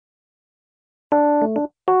Take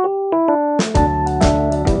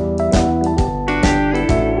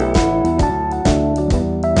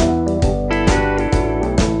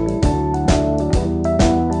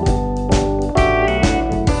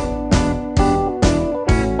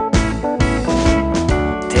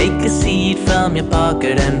a seed from your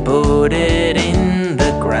pocket and put it in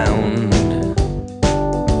the ground.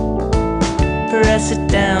 Press it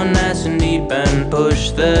down nice and deep and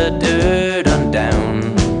push the dirt on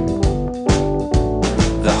down.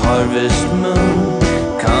 The harvest moon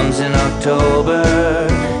comes in October,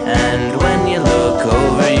 and when you look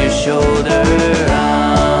over your shoulder,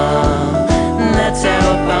 that's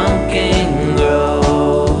how a pumpkin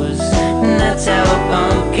grows. That's how a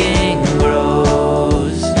pumpkin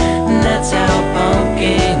grows. That's how a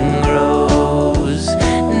pumpkin grows.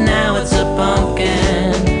 Now it's a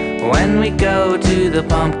pumpkin. When we go to the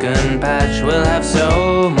pumpkin patch, we'll have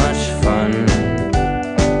so much fun.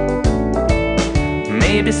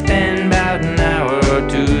 Maybe spend about an hour or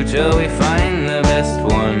two till we find the best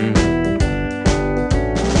one.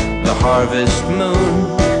 The harvest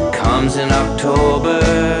moon comes in October,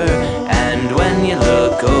 and when you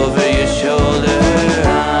look over your shoulder,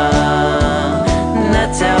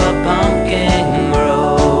 that's how a pumpkin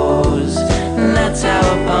grows. That's how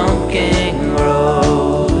a pumpkin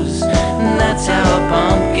grows. That's how a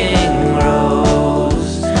pumpkin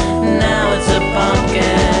grows. Now it's a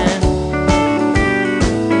pumpkin.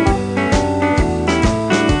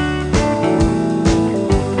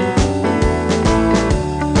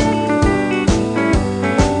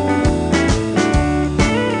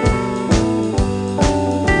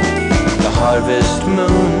 The harvest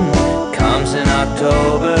moon comes in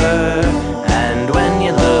October, and when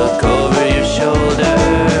you look over